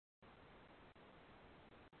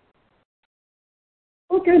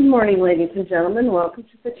Good morning, ladies and gentlemen. Welcome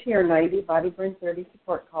to the TR90 Body Burn 30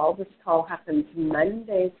 support call. This call happens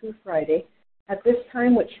Monday through Friday at this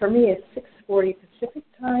time, which for me is 6:40 Pacific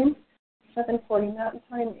Time, 7:40 Mountain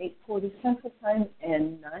Time, 8:40 Central Time,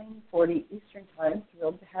 and 9:40 Eastern Time.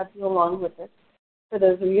 Thrilled to have you along with us. For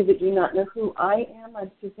those of you that do not know who I am,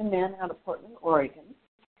 I'm Susan Mann out of Portland, Oregon.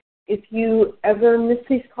 If you ever miss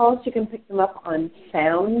these calls, you can pick them up on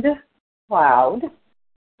SoundCloud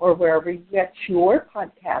or wherever you get your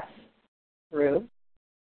podcasts through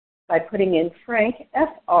by putting in Frank,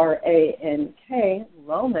 F-R-A-N-K,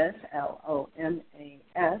 Lomas,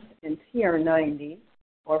 L-O-M-A-S, and TR90,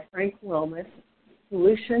 or Frank Lomas,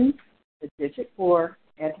 Solutions, the Digit 4,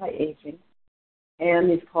 Anti-Aging. And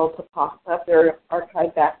these calls have popped up. They're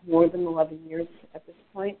archived back more than 11 years at this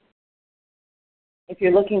point. If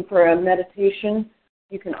you're looking for a meditation,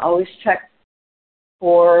 you can always check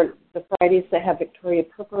for the Fridays that have Victoria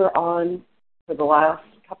Pooper on for the last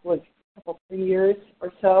couple 3 years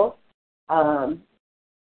or so.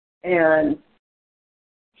 And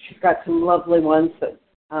she's got some lovely ones that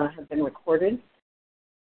have been recorded.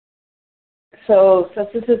 So since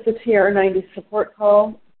this is the TR90 support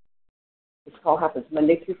call, this call happens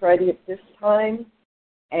Monday through Friday at this time.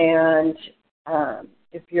 And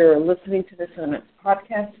if you're listening to this on its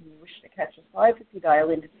podcast and you wish to catch us live, if you dial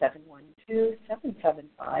into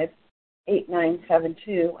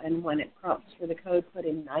 712-775-8972, and when it prompts for the code, put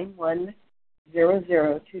in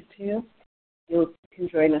 910022, you can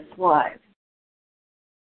join us live.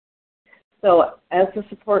 So as a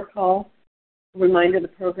support call, a reminder, the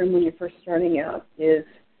program when you're first starting out is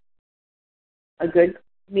a good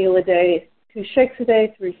meal a day, 2 shakes a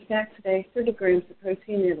day, 3 snacks a day, 30 grams of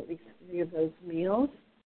protein in at least 3 of those meals.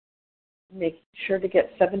 Make sure to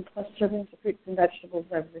get 7+ servings of fruits and vegetables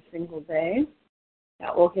every single day.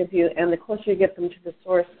 That will give you, and the closer you get them to the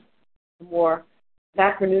source, the more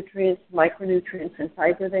macronutrients, micronutrients, and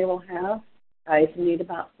fiber they will have. Guys need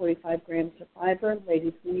about 45 grams of fiber.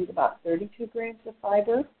 Ladies need about 32 grams of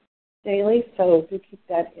fiber daily, so do keep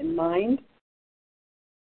that in mind,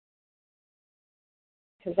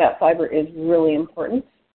 because that fiber is really important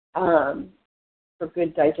for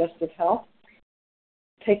good digestive health.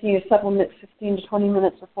 Taking your supplements 15 to 20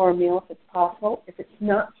 minutes before a meal if it's possible. If it's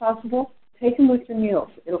not possible, take them with your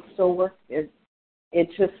meals. It'll still work.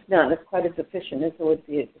 It's just not quite as efficient as it would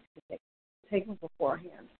be if you take them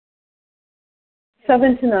beforehand.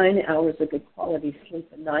 7 to 9 hours of good quality sleep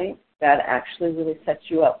a night. That actually really sets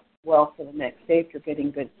you up well for the next day. If you're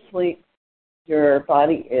getting good sleep, your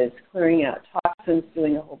body is clearing out toxins,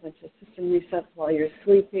 doing a whole bunch of system resets while you're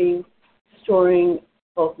sleeping, storing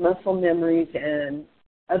both muscle memories and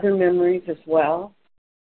other memories as well.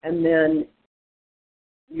 And then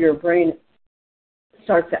your brain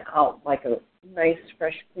starts out like a nice,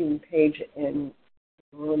 fresh, clean page, and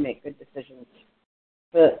really make good decisions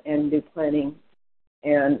and do planning.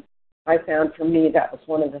 And I found for me that was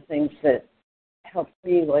one of the things that helped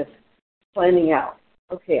me was planning out.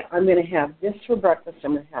 Okay, I'm going to have this for breakfast,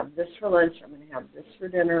 I'm going to have this for lunch, I'm going to have this for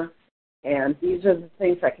dinner, and these are the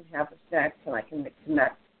things I can have as snacks, and I can mix and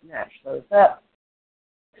match those up.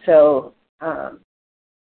 So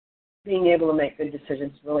being able to make good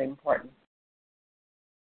decisions is really important.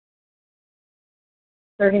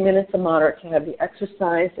 30 minutes of moderate to heavy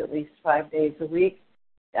exercise, at least 5 days a week.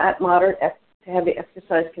 That moderate to heavy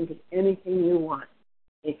exercise can be anything you want.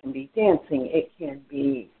 It can be dancing, it can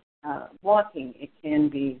be walking, it can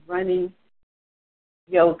be running,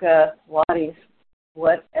 yoga, Pilates,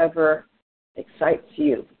 whatever excites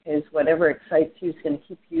you, because whatever excites you is going to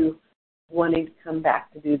keep you wanting to come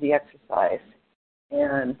back to do the exercise.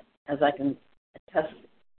 And as I can attest,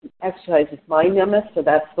 exercise is my nemesis, so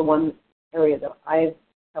that's the one area that I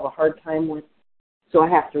have a hard time with. So I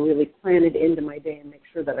have to really plan it into my day and make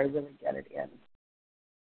sure that I really get it in.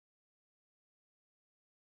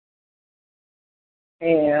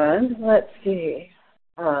 And let's see,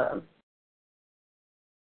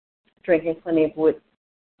 drinking plenty of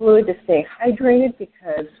fluid to stay hydrated,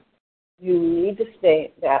 because you need to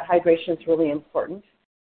stay, that hydration is really important.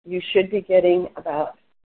 You should be getting about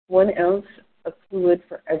 1 ounce of fluid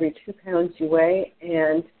for every 2 pounds you weigh,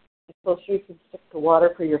 and the closer you can stick to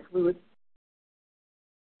water for your fluid,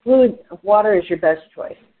 water is your best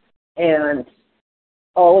choice. And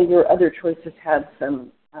all of your other choices have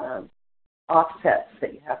some offsets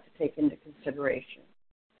that you have to take into consideration.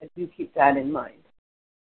 I do keep that in mind.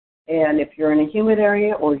 And if you're in a humid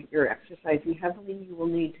area or you're exercising heavily, you will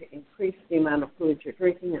need to increase the amount of fluid you're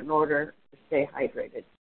drinking in order to stay hydrated.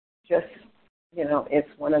 Just,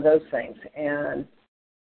 it's one of those things. And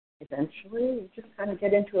eventually you just kind of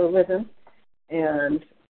get into a rhythm, and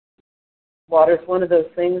water is one of those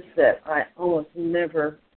things that I almost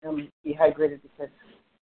never am dehydrated because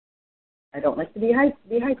I don't like to be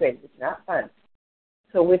dehydrated. It's not fun.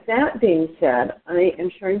 So with that being said, I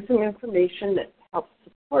am sharing some information that helps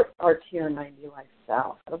support our TR90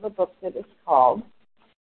 lifestyle out of a book that is called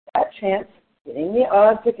Fat Chance, Getting the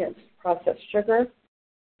Odds Against Processed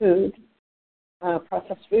Food,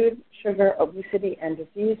 Sugar, Obesity, and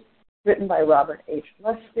Disease, written by Robert H.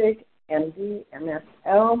 Lustig, MD,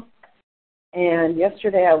 MSL. And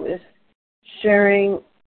yesterday I was sharing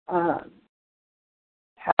how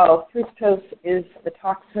fructose is the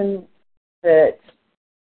toxin that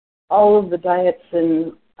all of the diets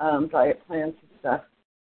and diet plans and stuff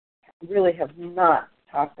really have not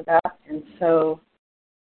talked about. And so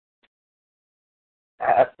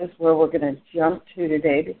that is where we're going to jump to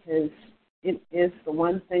today, because it is the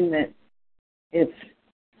one thing that it's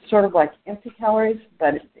sort of like empty calories,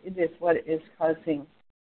 but it is what is causing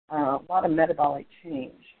a lot of metabolic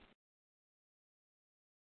change.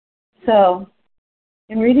 So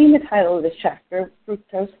in reading the title of the chapter,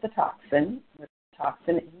 Fructose the Toxin, with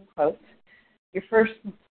toxin in quotes, your first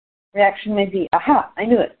reaction may be, aha, I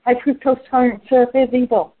knew it. High fructose tolerant syrup is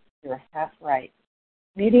evil. You're half right.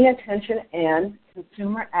 Media attention and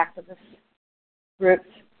consumer activist groups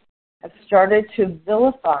have started to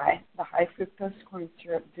vilify the high fructose corn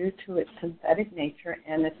syrup due to its synthetic nature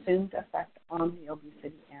and assumed effect on the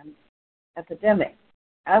obesity and epidemic.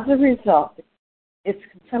 As a result, its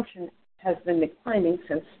consumption has been declining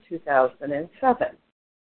since 2007.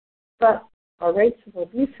 But our rates of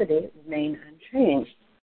obesity remain unchanged.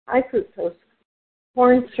 High fructose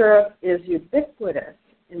corn syrup is ubiquitous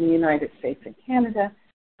in the United States and Canada,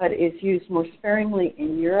 but is used more sparingly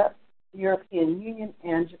in Europe, European Union,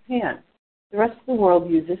 and Japan. The rest of the world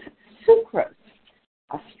uses sucrose.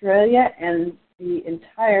 Australia and the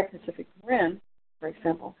entire Pacific Rim, for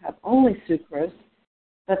example, have only sucrose,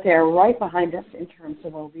 but they are right behind us in terms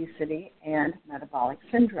of obesity and metabolic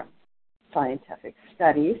syndrome. Scientific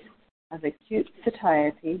studies of acute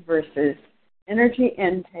satiety versus energy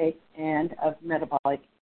intake and of metabolic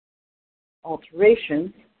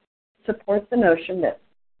alterations support the notion that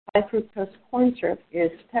high fructose corn syrup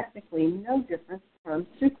is technically no different from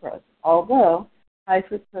sucrose, although high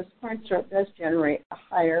fructose corn syrup does generate a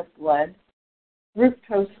higher blood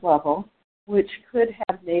fructose level, which could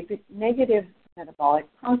have negative metabolic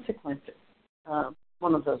consequences.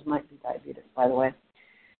 One of those might be diabetes, by the way.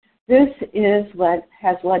 This has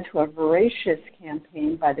led to a voracious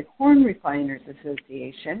campaign by the Corn Refiners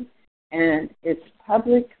Association and its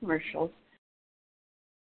public commercials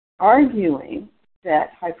arguing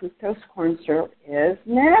that high fructose corn syrup is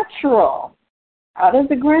natural, out of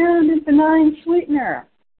the ground and benign sweetener.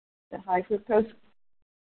 That high fructose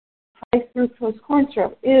corn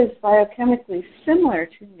syrup is biochemically similar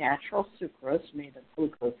to natural sucrose made of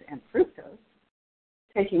glucose and fructose.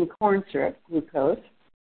 Taking corn syrup, glucose,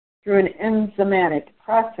 through an enzymatic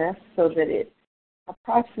process so that it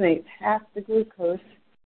approximates half the glucose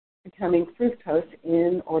becoming fructose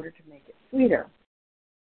in order to make it sweeter.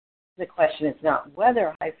 The question is not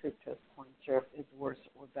whether high fructose corn syrup is worse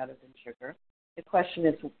or better than sugar. The question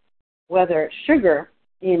is whether sugar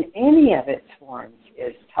in any of its forms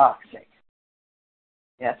is toxic.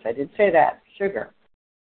 Yes, I did say that, sugar.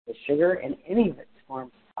 The sugar in any of its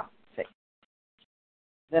forms is toxic.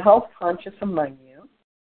 The health conscious among you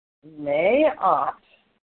may opt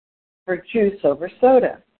for juice over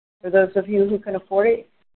soda. For those of you who can afford it,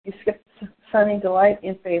 you skip Sunny Delight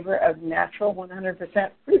in favor of natural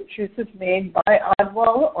 100% fruit juices made by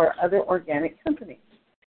Odwalla or other organic companies.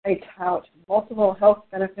 They tout multiple health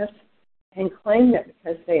benefits and claim that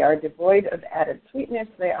because they are devoid of added sweetness,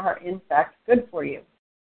 they are in fact good for you.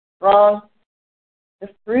 Wrong. The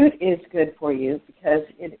fruit is good for you because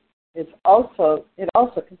it also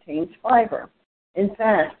contains fiber. In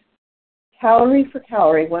fact, calorie for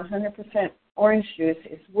calorie, 100% orange juice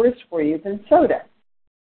is worse for you than soda,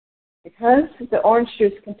 because the orange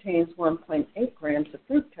juice contains 1.8 grams of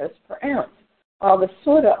fructose per ounce, while the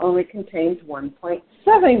soda only contains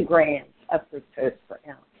 1.7 grams of fructose per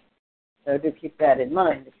ounce. So do keep that in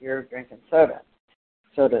mind if you're drinking soda.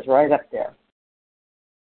 Soda's right up there.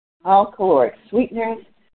 All caloric sweeteners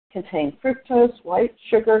contain fructose, white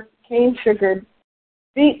sugar, cane sugar,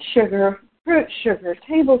 beet sugar, fruit sugar,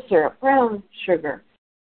 table syrup, brown sugar.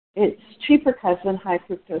 Its cheaper cousin, high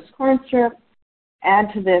fructose corn syrup.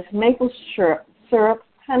 Add to this maple syrup,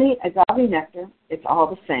 honey, agave nectar. It's all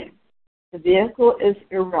the same. The vehicle is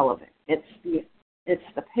irrelevant. It's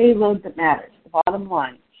the payload that matters. The bottom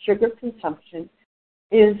line, sugar consumption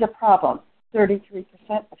is a problem. 33%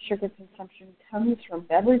 of sugar consumption comes from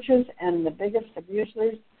beverages, and the biggest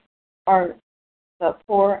abusers are the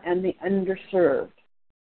poor and the underserved.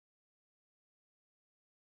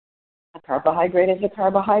 A carbohydrate is a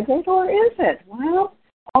carbohydrate, or is it? Well,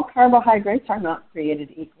 all carbohydrates are not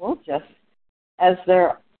created equal, just as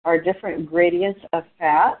there are different gradients of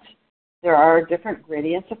fat, there are different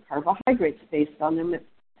gradients of carbohydrates based on their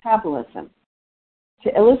metabolism.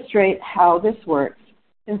 To illustrate how this works,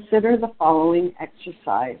 consider the following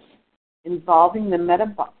exercise involving the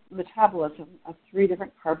metabolism of 3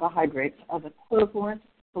 different carbohydrates of equivalent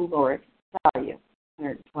caloric value,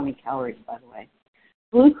 120 calories, by the way.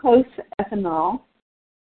 Glucose, ethanol,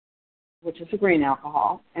 which is a grain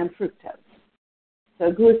alcohol, and fructose.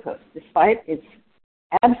 So glucose, despite its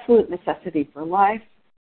absolute necessity for life,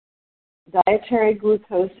 dietary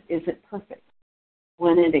glucose isn't perfect.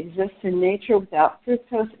 When it exists in nature without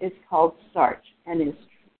fructose, it's called starch, and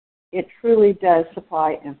it truly does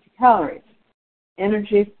supply empty calories,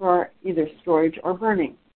 energy for either storage or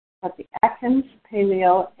burning. But the Atkins,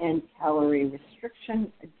 paleo, and calorie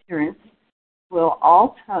restriction adherents will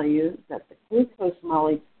all tell you that the glucose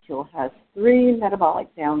molecule has 3 metabolic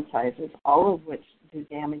downsizes, all of which do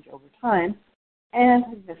damage over time and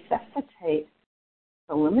necessitate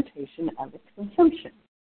the limitation of its consumption.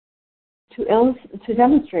 To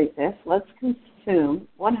demonstrate this, let's consume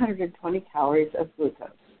 120 calories of glucose.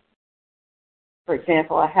 For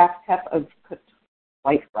example, a half cup of cooked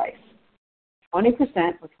white rice. 20%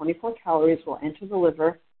 or 24 calories will enter the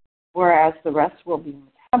liver, whereas the rest will be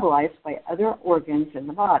metabolized by other organs in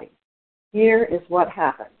the body. Here is what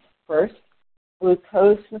happens. First,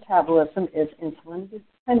 glucose metabolism is insulin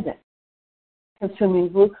dependent. Consuming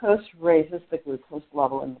glucose raises the glucose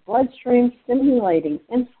level in the bloodstream, stimulating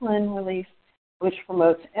insulin release, which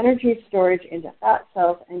promotes energy storage into fat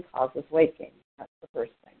cells and causes weight gain. That's the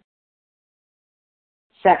first thing.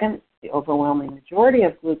 Second, the overwhelming majority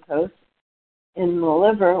of glucose in the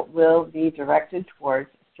liver will be directed towards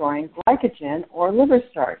storing glycogen or liver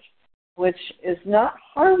starch, which is not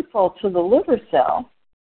harmful to the liver cell.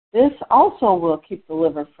 This also will keep the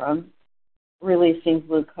liver from releasing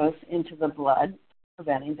glucose into the blood,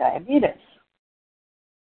 preventing diabetes.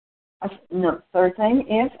 Third thing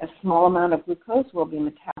is a small amount of glucose will be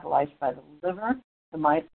metabolized by the liver, the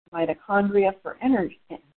mitochondria for energy,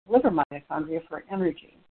 liver mitochondria for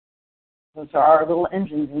energy. Those are our little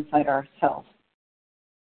engines inside our cells.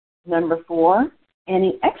 Number 4,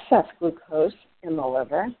 any excess glucose in the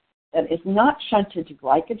liver that is not shunted to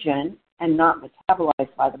glycogen and not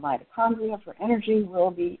metabolized by the mitochondria for energy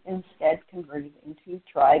will be instead converted into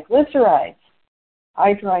triglycerides.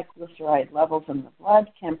 High triglyceride levels in the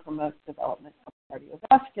blood can promote development of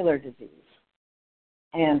cardiovascular disease.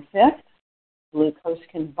 And 5th, glucose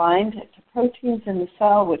can bind to proteins in the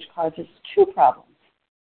cell, which causes 2 problems.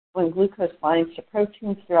 When glucose binds to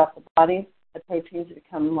proteins throughout the body, the proteins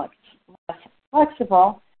become less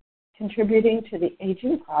flexible, contributing to the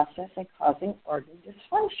aging process and causing organ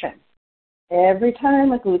dysfunction. Every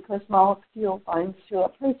time a glucose molecule binds to a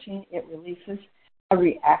protein, it releases a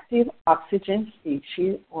reactive oxygen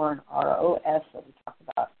species, or an ROS that we talked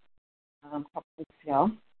about a couple weeks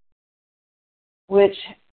ago, which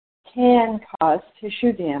can cause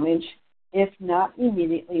tissue damage if not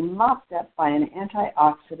immediately mopped up by an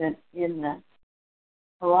antioxidant in the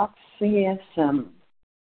peroxisome.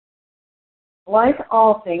 Like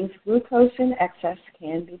all things, glucose in excess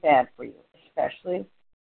can be bad for you, especially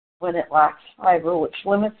when it lacks fiber, which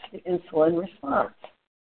limits the insulin response.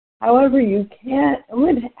 However, you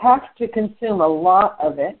would have to consume a lot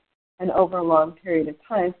of it and over a long period of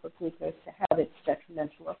time for glucose to have its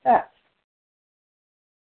detrimental effects.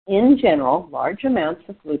 In general, large amounts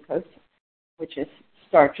of glucose, which is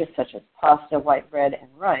starches such as pasta, white bread,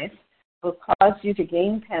 and rice, will cause you to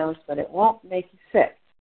gain pounds, but it won't make you sick.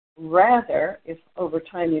 Rather, if over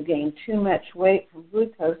time you gain too much weight from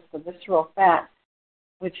glucose, the visceral fat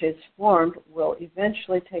which is formed will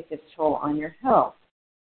eventually take its toll on your health.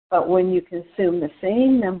 But when you consume the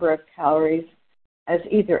same number of calories as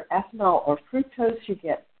either ethanol or fructose, you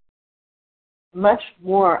get much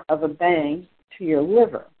more of a bang to your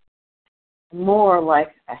liver, more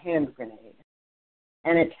like a hand grenade.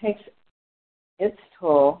 And it takes its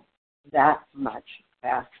toll that much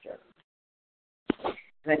faster.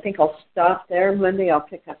 And I think I'll stop there. Monday I'll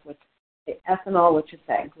pick up with the ethanol, which is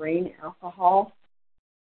that grain alcohol,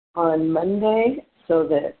 on Monday, so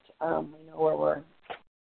that we know where we're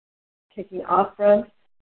kicking off from.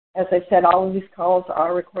 As I said, all of these calls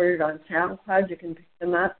are recorded on SoundCloud. You can pick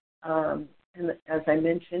them up. And as I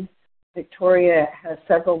mentioned, Victoria has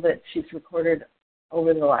several that she's recorded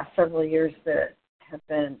over the last several years that have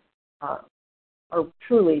been are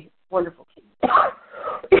truly wonderful,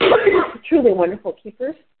 truly wonderful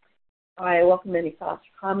keepers. I welcome any thoughts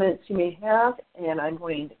or comments you may have, and I'm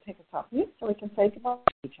going to take us off mute so we can say goodbye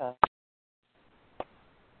to each other.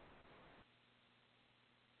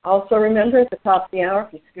 Also remember, at the top of the hour,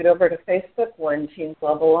 if you scoot over to Facebook, One Team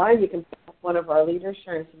Global Live, you can pick up one of our leaders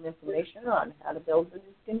sharing some information on how to build a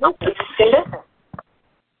skin business.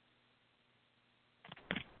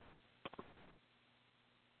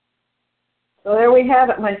 So there we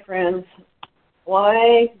have it, my friends.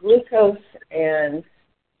 Why glucose and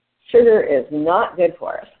sugar is not good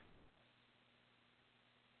for us.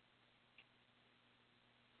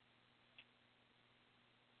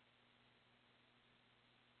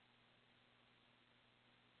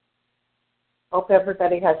 Hope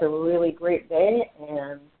everybody has a really great day,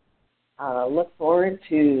 and look forward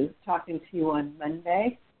to talking to you on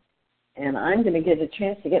Monday. And I'm going to get a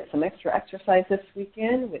chance to get some extra exercise this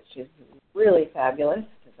weekend, which is really fabulous,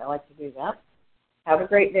 because I like to do that. Have a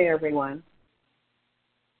great day, everyone.